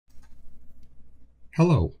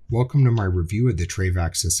Hello, welcome to my review of the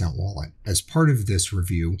Trayvax Ascent Wallet. As part of this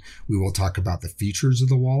review, we will talk about the features of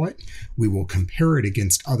the wallet. We will compare it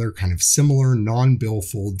against other kind of similar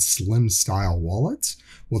non-billfold slim style wallets.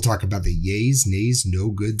 We'll talk about the yays, nays,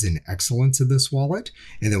 no goods, and excellence of this wallet.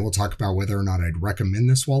 And then we'll talk about whether or not I'd recommend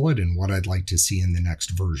this wallet and what I'd like to see in the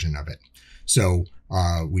next version of it. So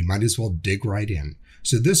we might as well dig right in.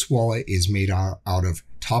 So this wallet is made out of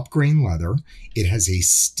top grain leather. It has a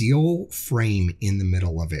steel frame in the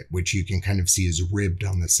middle of it, which you can kind of see is ribbed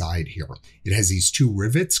on the side here. It has these two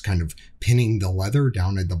rivets kind of pinning the leather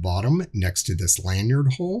down at the bottom next to this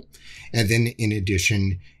lanyard hole. And then in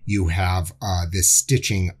addition, you have this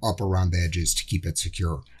stitching up around the edges to keep it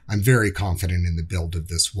secure. I'm very confident in the build of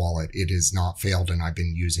this wallet. It has not failed, and I've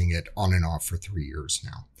been using it on and off for 3 years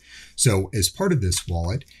now. So as part of this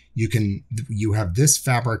wallet, you have this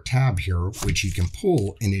fabric tab here, which you can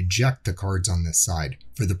pull and eject the cards on this side.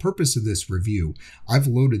 For the purpose of this review, I've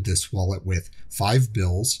loaded this wallet with 5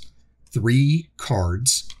 bills, 3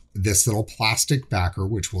 cards, this little plastic backer,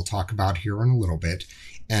 which we'll talk about here in a little bit,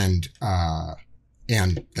 and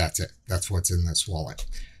that's it. That's what's in this wallet.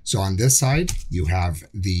 So on this side, you have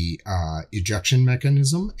the ejection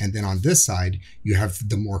mechanism. And then on this side, you have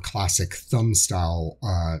the more classic thumb style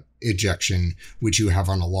ejection, which you have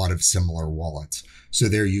on a lot of similar wallets. So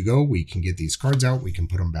there you go. We can get these cards out. We can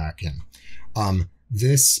put them back in.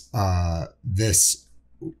 This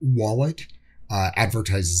wallet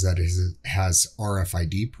advertises that it has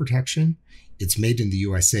RFID protection. It's made in the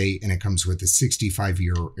USA, and it comes with a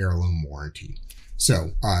 65-year heirloom warranty.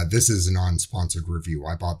 So this is a non-sponsored review.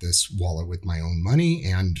 I bought this wallet with my own money,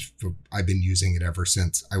 and I've been using it ever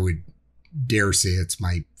since. I would dare say it's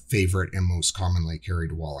my favorite and most commonly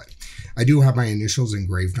carried wallet. I do have my initials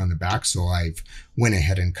engraved on the back, so I've went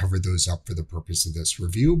ahead and covered those up for the purpose of this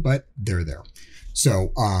review, but they're there.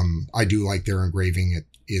 So I do like their engraving.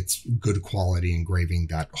 It's good quality engraving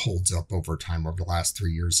that holds up over time. Over the last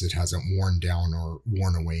 3 years, it hasn't worn down or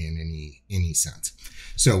worn away in any sense.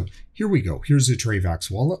 So here we go. Here's a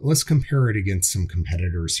Trayvax wallet. Let's compare it against some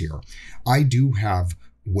competitors here. I do have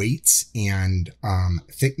weights and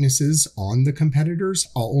thicknesses on the competitors.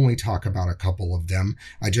 I'll only talk about a couple of them.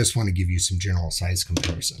 I just want to give you some general size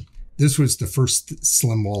comparison. This was the first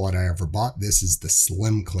slim wallet I ever bought. This is the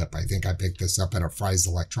slim clip. I think I picked this up at a Fry's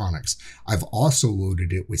Electronics. I've also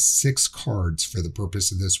loaded it with 6 cards for the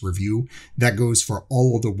purpose of this review. That goes for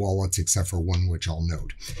all of the wallets except for one, which I'll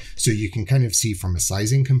note. So you can kind of see from a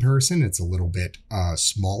sizing comparison, it's a little bit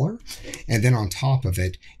smaller. And then on top of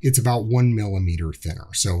it, it's about 1 millimeter thinner.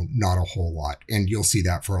 So not a whole lot. And you'll see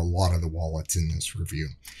that for a lot of the wallets in this review.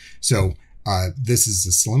 So this is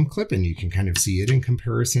the slim clip, and you can kind of see it in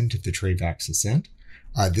comparison to the Trayvax Ascent.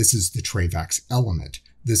 This is the Trayvax Element.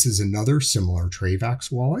 This is another similar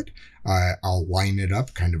Trayvax wallet. I'll line it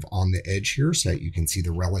up kind of on the edge here so that you can see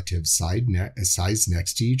the relative size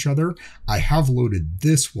next to each other. I have loaded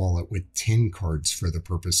this wallet with 10 cards for the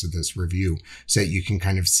purpose of this review so that you can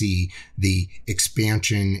kind of see the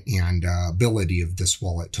expansion and ability of this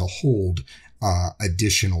wallet to hold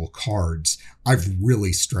additional cards. I've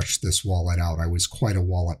really stretched this wallet out. I was quite a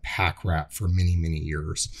wallet pack rat for many, many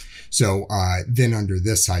years. So then under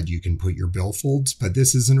this side, you can put your billfolds, but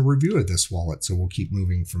this isn't a review of this wallet, so we'll keep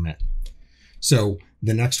moving from it. So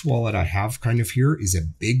the next wallet I have kind of here is a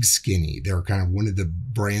Big Skinny. They're kind of one of the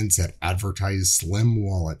brands that advertise slim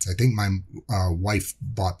wallets. I think my wife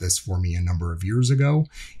bought this for me a number of years ago,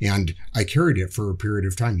 and I carried it for a period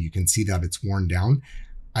of time. You can see that it's worn down.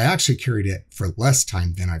 I actually carried it for less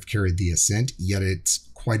time than I've carried the Ascent, yet it's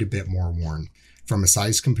quite a bit more worn. From a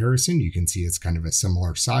size comparison, you can see it's kind of a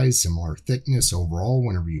similar size, similar thickness overall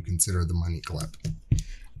whenever you consider the money clip.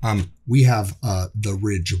 We have the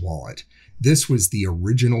Ridge wallet. This was the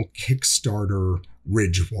original Kickstarter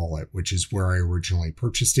Ridge wallet, which is where I originally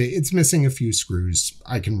purchased it. It's missing a few screws.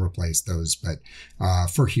 I can replace those, but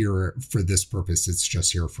for this purpose, it's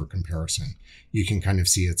just here for comparison. You can kind of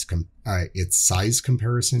see its size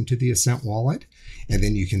comparison to the Ascent wallet, and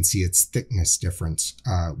then you can see its thickness difference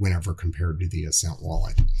whenever compared to the Ascent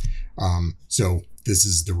wallet. So this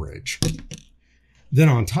is the Ridge. Then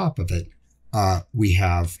on top of it, we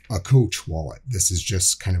have a Coach wallet. This is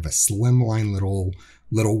just kind of a slimline little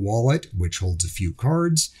wallet, which holds a few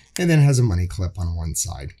cards and then has a money clip on one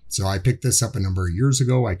side. So I picked this up a number of years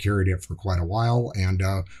ago. I carried it for quite a while and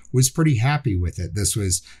was pretty happy with it. This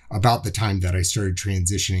was about the time that I started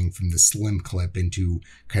transitioning from the slim clip into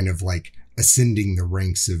kind of like ascending the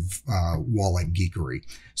ranks of wallet geekery.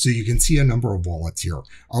 So you can see a number of wallets here.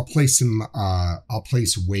 I'll place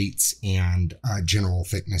weights and general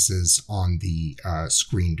thicknesses on the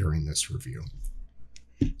screen during this review.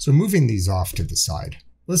 So moving these off to the side,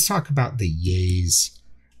 let's talk about the yays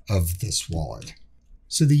of this wallet.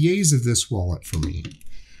 So the yays of this wallet for me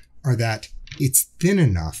are that it's thin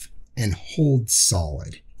enough and holds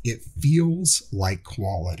solid. It feels like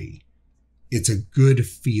quality. It's a good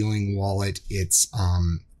feeling wallet. It's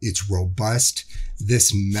robust.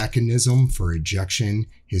 This mechanism for ejection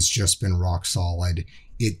has just been rock solid.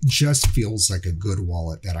 It just feels like a good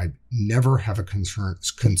wallet that I never have a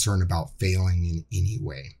concern about failing in any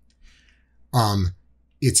way.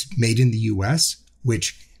 It's made in the US,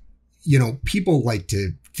 which, people like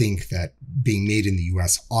to think that being made in the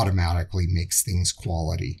US automatically makes things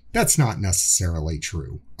quality. That's not necessarily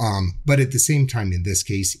true. But at the same time, in this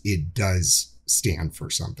case, it does stand for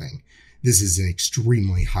something. This is an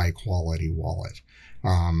extremely high quality wallet.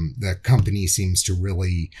 The company seems to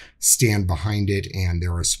really stand behind it, and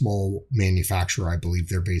they're a small manufacturer. I believe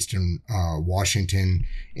they're based in Washington,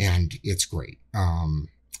 and it's great.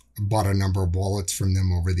 Bought a number of wallets from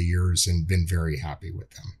them over the years and been very happy with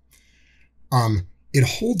them. It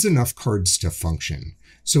holds enough cards to function.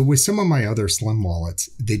 So with some of my other slim wallets,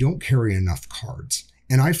 they don't carry enough cards.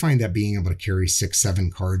 And I find that being able to carry 6, 7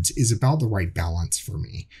 cards is about the right balance for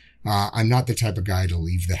me. I'm not the type of guy to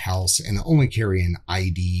leave the house and only carry an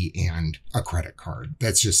ID and a credit card.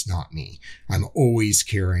 That's just not me. I'm always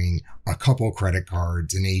carrying a couple credit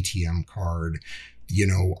cards, an ATM card,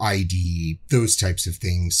 ID, those types of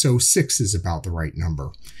things. So 6 is about the right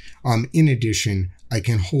number. In addition, I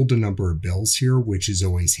can hold a number of bills here, which is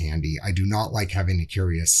always handy. I do not like having to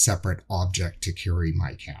carry a separate object to carry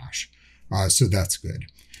my cash. So that's good.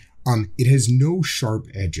 It has no sharp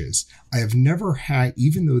edges. I have never had,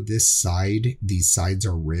 even though these sides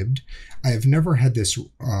are ribbed, I have never had this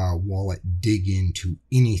wallet dig into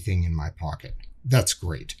anything in my pocket. That's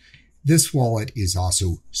great. This wallet is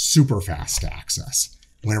also super fast to access.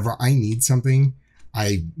 Whenever I need something,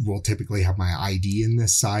 I will typically have my ID in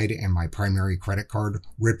this side and my primary credit card,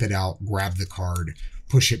 rip it out, grab the card,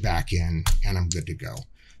 push it back in, and I'm good to go.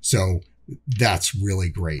 So that's really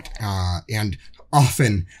great. And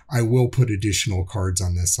often I will put additional cards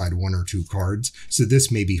on this side, 1 or 2 cards. So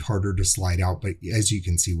this may be harder to slide out, but as you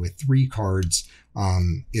can see with 3 cards,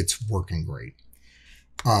 it's working great.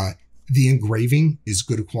 The engraving is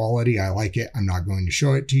good quality. I like it. I'm not going to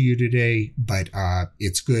show it to you today, but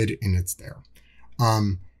it's good and it's there.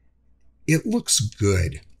 It looks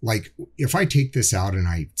good. Like if I take this out and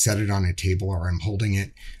I set it on a table or I'm holding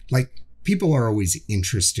it, like people are always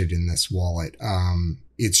interested in this wallet.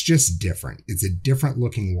 It's just different. It's a different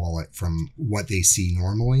looking wallet from what they see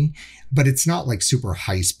normally, but it's not like super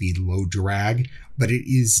high speed, low drag, but it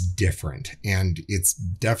is different. And it's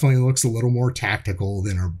definitely looks a little more tactical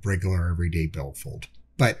than a regular everyday billfold,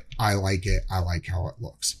 but I like it. I like how it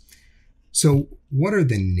looks. So what are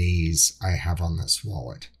the nays I have on this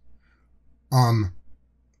wallet?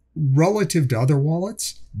 Relative to other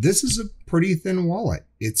wallets, this is a pretty thin wallet.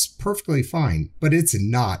 It's perfectly fine, but it's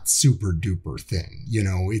not super duper thin.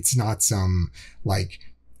 It's not some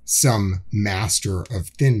master of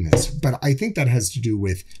thinness, but I think that has to do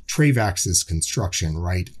with Trayvax's construction,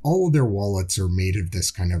 right? All of their wallets are made of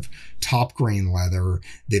this kind of top grain leather.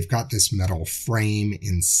 They've got this metal frame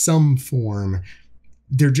in some form.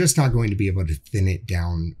 They're just not going to be able to thin it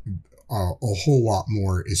down a whole lot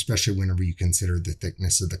more, especially whenever you consider the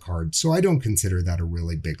thickness of the card. So I don't consider that a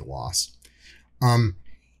really big loss.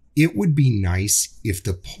 It would be nice if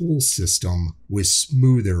the pull system was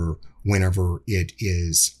smoother whenever it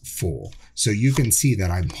is full. So you can see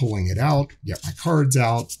that I'm pulling it out, get my cards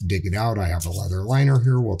out, dig it out. I have a leather liner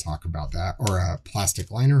here. We'll talk about that, or a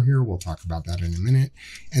plastic liner here. We'll talk about that in a minute.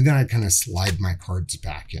 And then I kind of slide my cards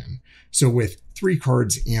back in. So with 3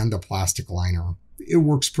 cards and the plastic liner, it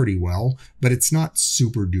works pretty well, but it's not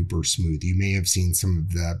super duper smooth. You may have seen some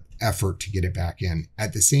of the effort to get it back in.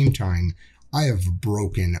 At the same time, I have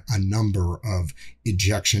broken a number of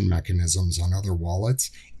ejection mechanisms on other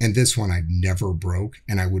wallets, and this one I've never broke,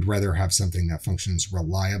 and I would rather have something that functions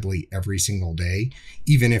reliably every single day,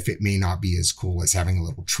 even if it may not be as cool as having a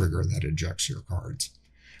little trigger that ejects your cards.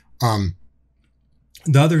 The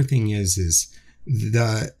other thing is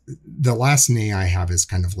the last nay I have is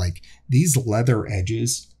kind of like these leather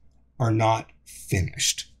edges are not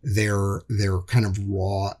finished. They're kind of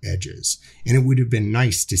raw edges, and it would have been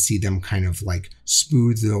nice to see them kind of like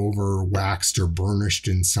smoothed over, waxed, or burnished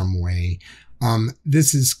in some way.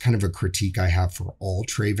 This is kind of a critique I have for all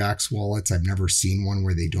Trayvax wallets. I've never seen one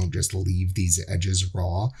where they don't just leave these edges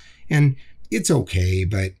raw, and it's okay,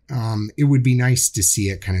 but it would be nice to see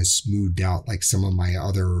it kind of smoothed out like some of my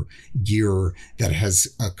other gear that has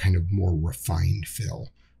a kind of more refined fill.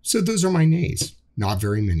 So those are my nays. Not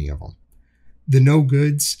very many of them. The no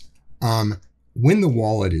goods, when the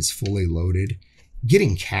wallet is fully loaded,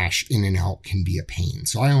 getting cash in and out can be a pain.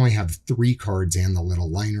 So I only have 3 cards and the little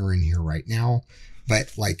liner in here right now.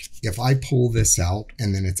 But like if I pull this out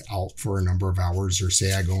and then it's out for a number of hours, or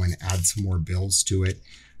say I go and add some more bills to it,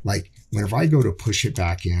 like whenever I go to push it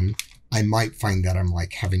back in, I might find that I'm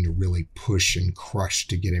like having to really push and crush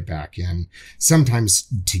to get it back in. Sometimes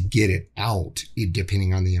to get it out,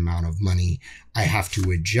 depending on the amount of money, I have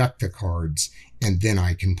to eject the cards and then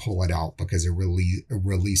I can pull it out because it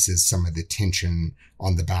releases some of the tension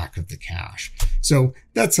on the back of the cash. So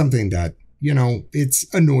that's something that, you know,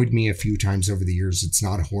 it's annoyed me a few times over the years. It's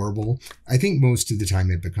not horrible. I think most of the time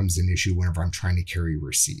it becomes an issue whenever I'm trying to carry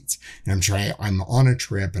receipts. And I'm on a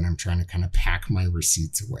trip and I'm trying to kind of pack my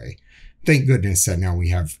receipts away. Thank goodness that now we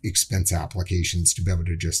have expense applications to be able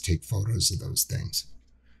to just take photos of those things.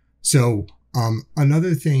 So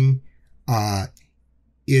another thing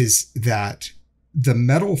is that the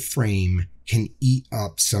metal frame can eat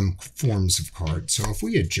up some forms of cards. So if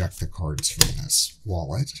we eject the cards from this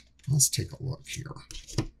wallet, let's take a look here,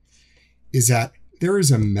 is that there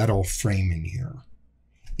is a metal frame in here.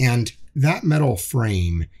 And that metal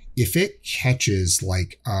frame, if it catches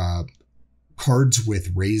like cards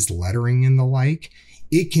with raised lettering and the like,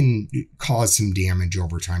 it can cause some damage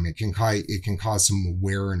over time. It can cause some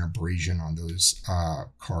wear and abrasion on those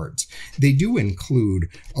cards. They do include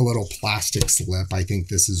a little plastic slip. I think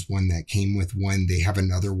this is one that came with one. They have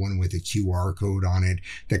another one with a QR code on it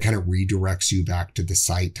that kind of redirects you back to the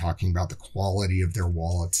site talking about the quality of their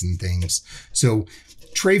wallets and things. So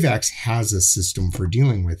Trayvax has a system for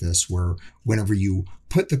dealing with this where whenever you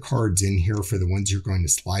put the cards in here for the ones you're going to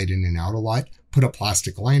slide in and out a lot, put a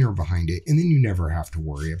plastic liner behind it, and then you never have to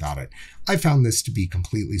worry about it. I found this to be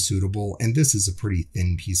completely suitable, and this is a pretty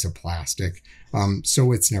thin piece of plastic,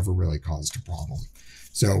 so it's never really caused a problem.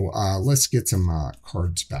 So let's get some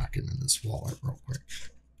cards back into this wallet real quick.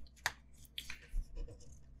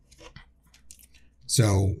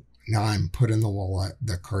 So now I'm putting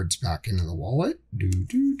the cards back into the wallet.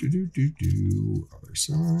 Other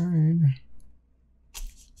side.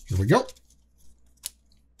 Here we go.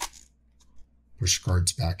 Push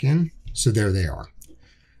cards back in. So there they are.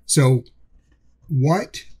 So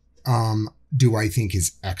what do I think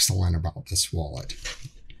is excellent about this wallet?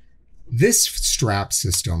 This strap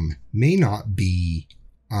system may not be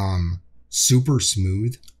super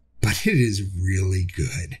smooth, but it is really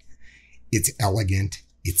good. It's elegant.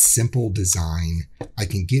 It's simple design. I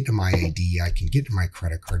can get to my ID. I can get to my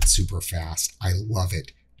credit card super fast. I love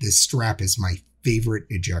it. This strap is my favorite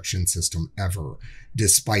ejection system ever,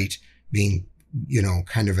 despite being, you know,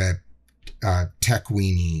 kind of a tech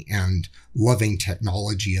weenie and loving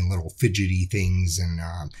technology and little fidgety things and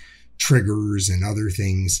triggers and other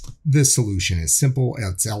things. This solution is simple,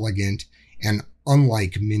 it's elegant, and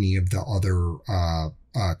unlike many of the other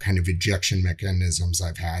kind of ejection mechanisms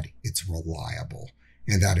I've had, it's reliable.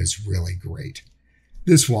 And that is really great.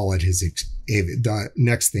 This wallet has, the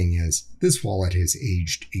next thing is, this wallet has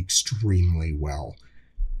aged extremely well.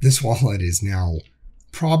 This wallet is now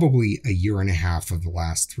probably 1.5 years of the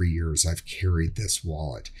last 3 years I've carried this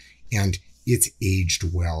wallet. And it's aged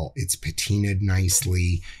well. It's patinaed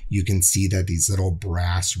nicely. You can see that these little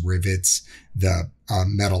brass rivets, the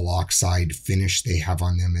metal oxide finish they have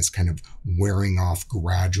on them is kind of wearing off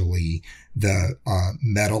gradually. The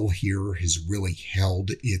metal here has really held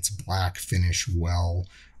its black finish well.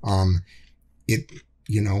 It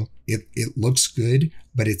looks good,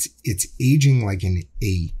 but it's aging like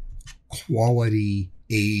a quality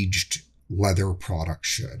aged leather product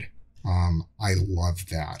should. I love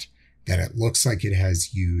that it looks like it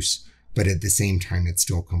has use, but at the same time, it's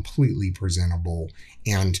still completely presentable.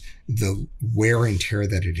 And the wear and tear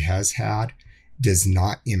that it has had does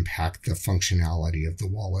not impact the functionality of the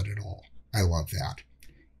wallet at all. I love that.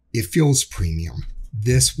 It feels premium.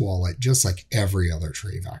 This wallet, just like every other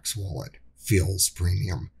Trayvax wallet, feels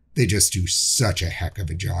premium. They just do such a heck of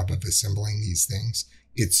a job of assembling these things.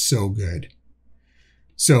 It's so good.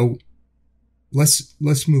 So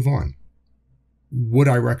let's move on. Would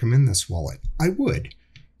I recommend this wallet? I would.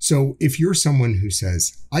 So if you're someone who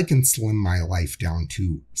says, I can slim my life down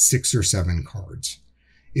to 6 or 7 cards,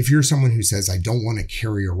 if you're someone who says, I don't want to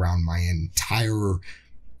carry around my entire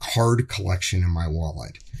card collection in my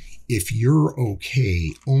wallet, if you're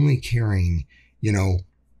okay only carrying,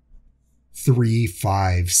 3,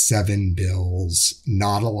 5, 7 bills,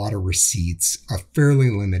 not a lot of receipts, a fairly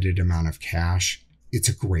limited amount of cash, it's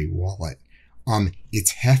a great wallet.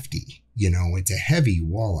 It's hefty. It's a heavy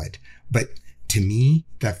wallet, but to me,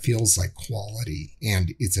 that feels like quality,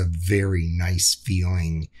 and it's a very nice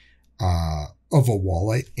feeling of a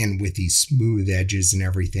wallet, and with these smooth edges and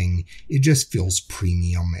everything, it just feels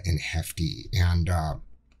premium and hefty, and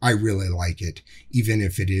I really like it, even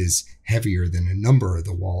if it is heavier than a number of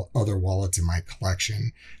the other wallets in my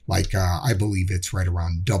collection. Like, I believe it's right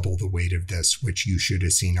around double the weight of this, which you should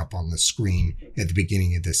have seen up on the screen at the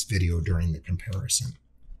beginning of this video during the comparison.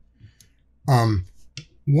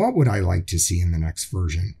 What would I like to see in the next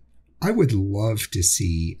version? I would love to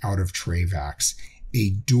see, out of Trayvax, a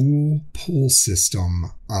dual pull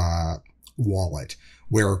system wallet,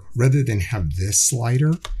 where rather than have this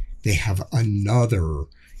slider, they have another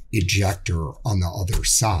ejector on the other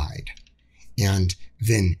side. And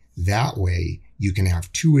then that way you can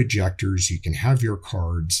have two ejectors, you can have your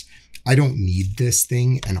cards. I don't need this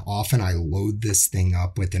thing, and often I load this thing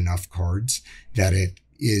up with enough cards that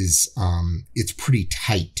it's pretty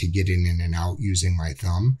tight to get in and out using my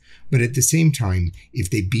thumb. But at the same time, if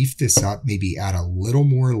they beef this up, maybe add a little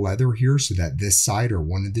more leather here so that this side or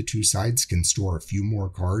one of the two sides can store a few more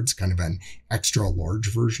cards, kind of an extra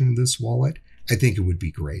large version of this wallet, I think it would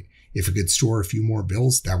be great. If it could store a few more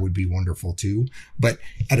bills, that would be wonderful too. But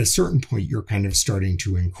at a certain point, you're kind of starting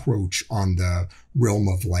to encroach on the realm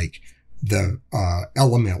of like the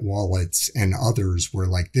Element wallets and others, where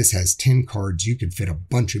like this has 10 cards, you could fit a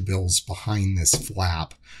bunch of bills behind this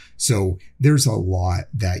flap. So there's a lot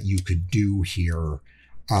that you could do here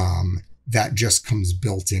that just comes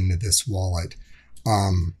built into this wallet.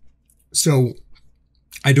 So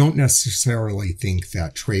I don't necessarily think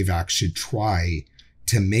that Trayvax should try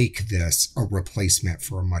to make this a replacement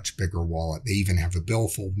for a much bigger wallet. They even have a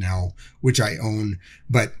billfold now, which I own,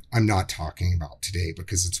 but I'm not talking about today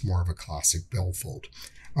because it's more of a classic billfold.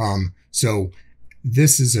 So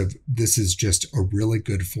this is just a really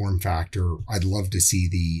good form factor. I'd love to see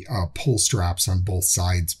the pull straps on both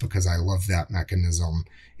sides because I love that mechanism.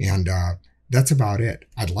 And that's about it.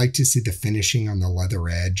 I'd like to see the finishing on the leather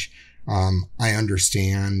edge. I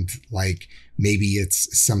understand, like, maybe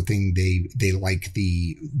it's something they like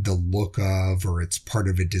the look of, or it's part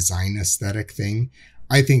of a design aesthetic thing.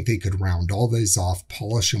 I think they could round all these off,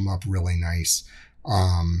 polish them up really nice,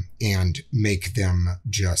 and make them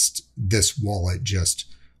this wallet just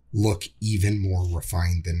look even more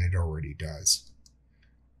refined than it already does.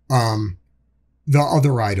 The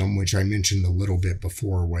other item, which I mentioned a little bit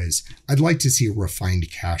before, was I'd like to see a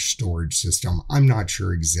refined cash storage system. I'm not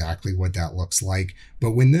sure exactly what that looks like,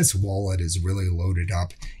 but when this wallet is really loaded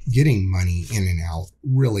up, getting money in and out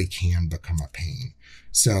really can become a pain.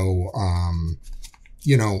 So,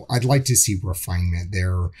 you know, I'd like to see refinement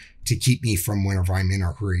there to keep me from, whenever I'm in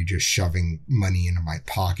a hurry, just shoving money into my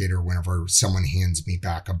pocket, or whenever someone hands me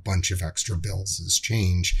back a bunch of extra bills as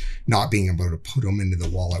change, not being able to put them into the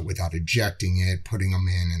wallet without ejecting it, putting them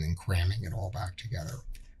in, and then cramming it all back together.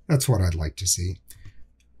 That's what I'd like to see.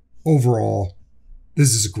 Overall,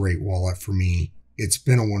 this is a great wallet for me. It's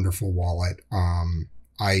been a wonderful wallet.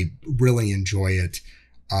 I really enjoy it.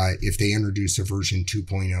 If they introduce a version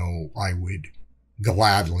 2.0, I would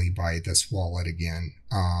gladly buy this wallet again.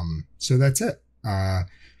 So that's it.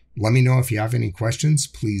 Let me know if you have any questions.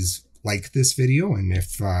 Please like this video, and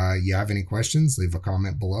if you have any questions, leave a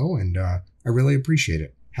comment below, and I really appreciate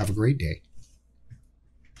it. Have a great day.